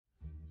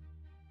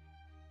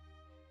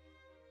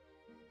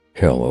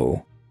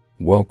Hello,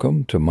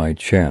 welcome to my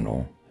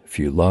channel. If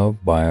you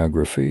love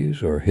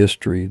biographies or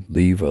history,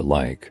 leave a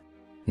like.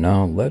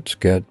 Now let's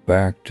get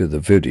back to the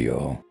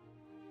video.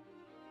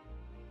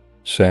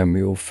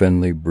 Samuel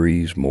Finley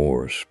Breese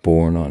Morse,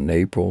 born on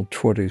April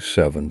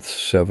 27,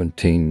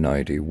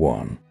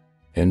 1791,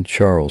 in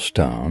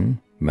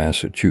Charlestown,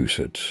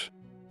 Massachusetts,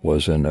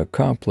 was an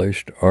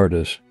accomplished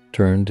artist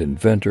turned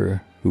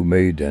inventor who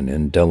made an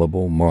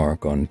indelible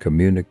mark on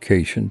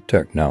communication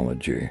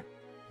technology.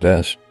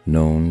 Best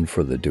known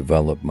for the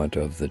development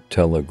of the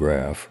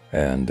telegraph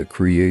and the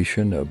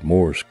creation of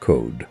Morse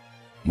code.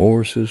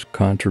 Morse's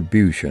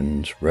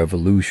contributions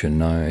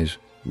revolutionized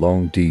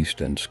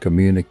long-distance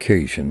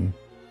communication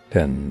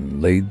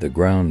and laid the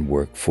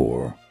groundwork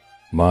for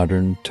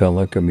modern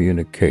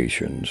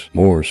telecommunications.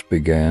 Morse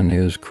began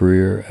his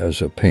career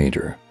as a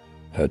painter,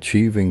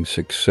 achieving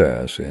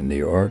success in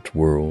the art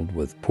world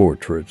with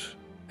portraits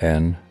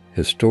and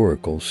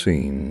historical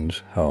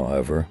scenes.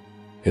 However,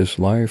 his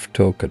life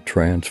took a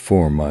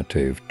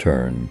transformative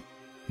turn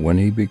when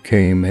he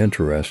became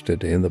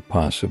interested in the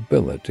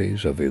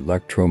possibilities of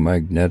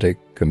electromagnetic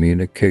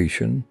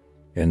communication,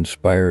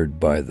 inspired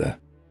by the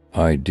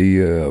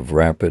idea of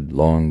rapid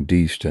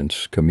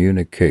long-distance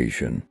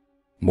communication.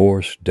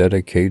 Morse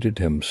dedicated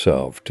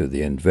himself to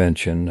the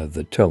invention of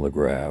the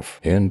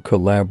telegraph in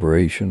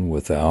collaboration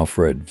with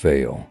Alfred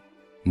Vail.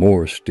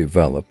 Morse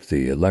developed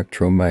the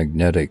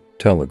electromagnetic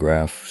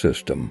telegraph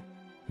system,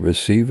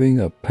 receiving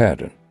a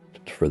patent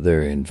for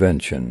their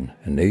invention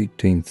in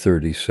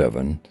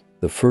 1837.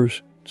 The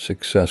first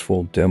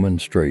successful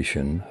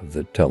demonstration of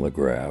the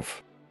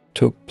telegraph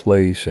took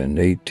place in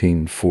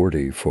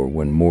 1844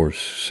 when Morse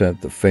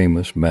sent the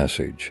famous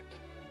message,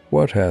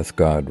 "What hath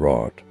God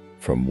wrought?"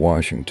 from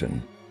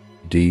Washington,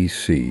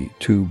 D.C.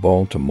 to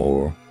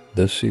Baltimore.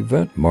 This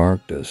event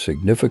marked a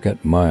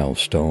significant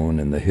milestone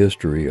in the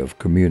history of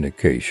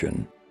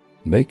communication,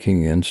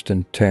 making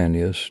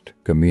instantaneous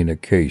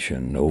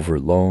communication over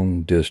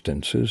long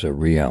distances a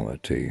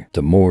reality.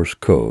 The Morse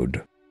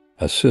code,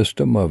 a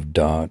system of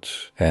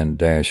dots and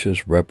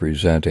dashes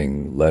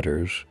representing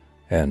letters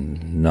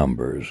and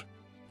numbers,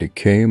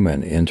 became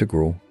an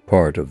integral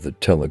part of the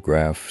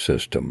telegraph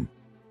system.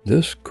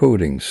 This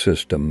coding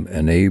system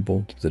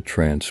enabled the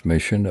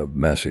transmission of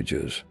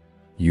messages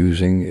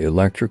using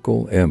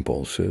electrical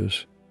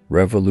impulses,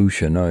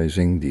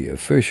 revolutionizing the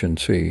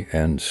efficiency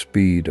and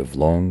speed of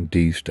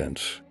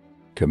long-distance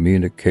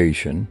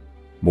communication.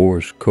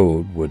 Morse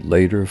code would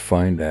later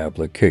find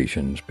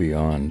applications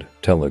beyond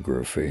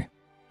telegraphy,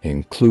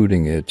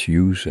 including its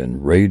use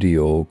in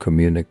radio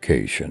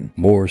communication.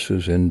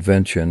 Morse's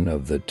invention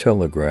of the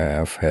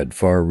telegraph had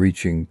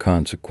far-reaching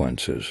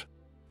consequences,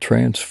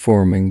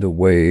 transforming the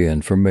way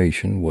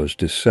information was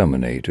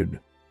disseminated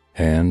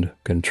and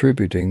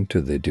contributing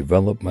to the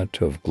development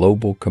of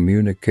global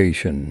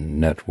communication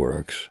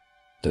networks.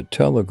 The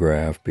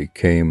telegraph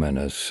became an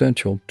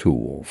essential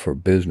tool for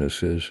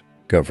businesses,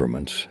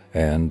 governments,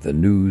 and the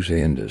news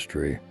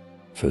industry,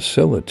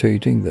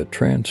 facilitating the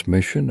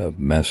transmission of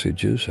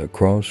messages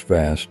across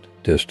vast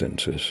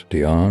distances.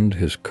 Beyond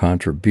his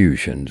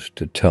contributions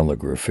to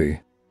telegraphy,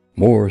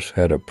 Morse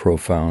had a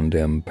profound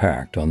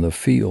impact on the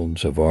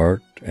fields of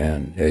art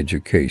and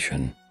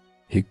education.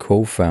 He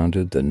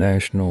co-founded the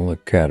National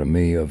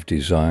Academy of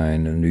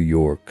Design in New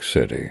York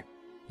City,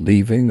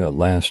 leaving a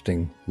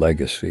lasting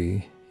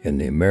legacy in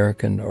the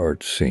American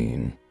art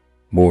scene.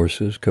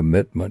 Morse's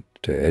commitment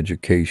to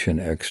education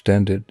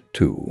extended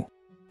to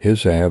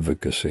his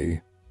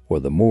advocacy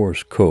for the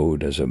Morse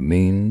code as a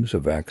means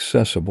of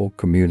accessible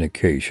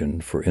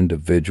communication for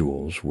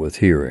individuals with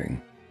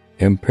hearing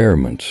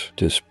impairments.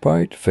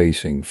 Despite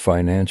facing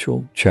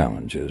financial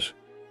challenges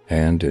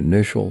and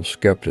initial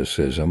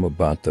skepticism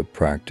about the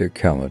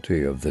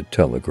practicality of the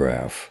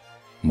telegraph,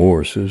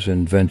 Morse's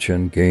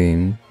invention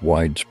gained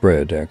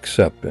widespread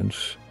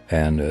acceptance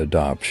and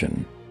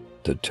adoption.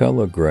 The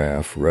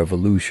telegraph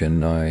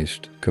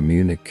revolutionized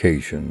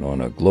communication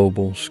on a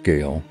global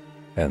scale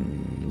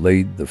and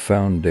laid the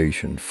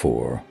foundation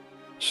for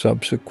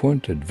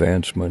subsequent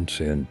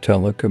advancements in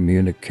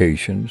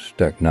telecommunications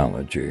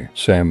technology.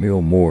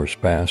 Samuel Morse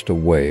passed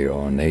away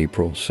on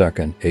April 2,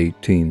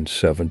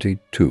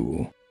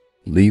 1872,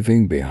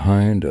 leaving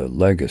behind a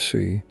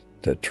legacy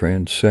that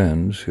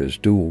transcends his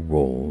dual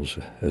roles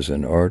as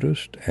an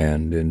artist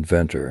and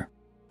inventor.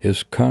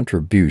 His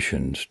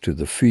contributions to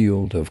the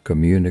field of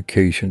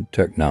communication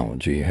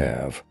technology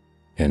have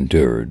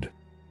endured,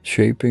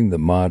 shaping the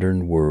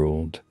modern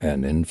world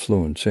and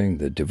influencing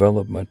the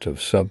development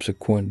of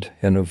subsequent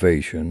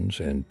innovations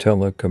in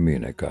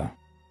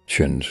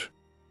telecommunications.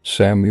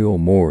 Samuel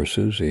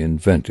Morse's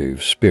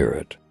inventive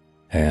spirit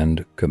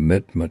and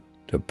commitment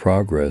to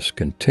progress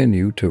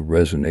continue to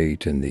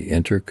resonate in the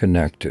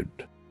interconnected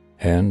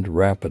and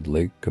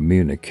rapidly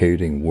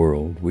communicating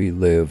world we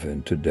live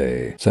in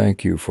today.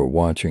 Thank you for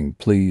watching.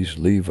 Please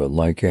leave a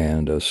like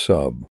and a sub.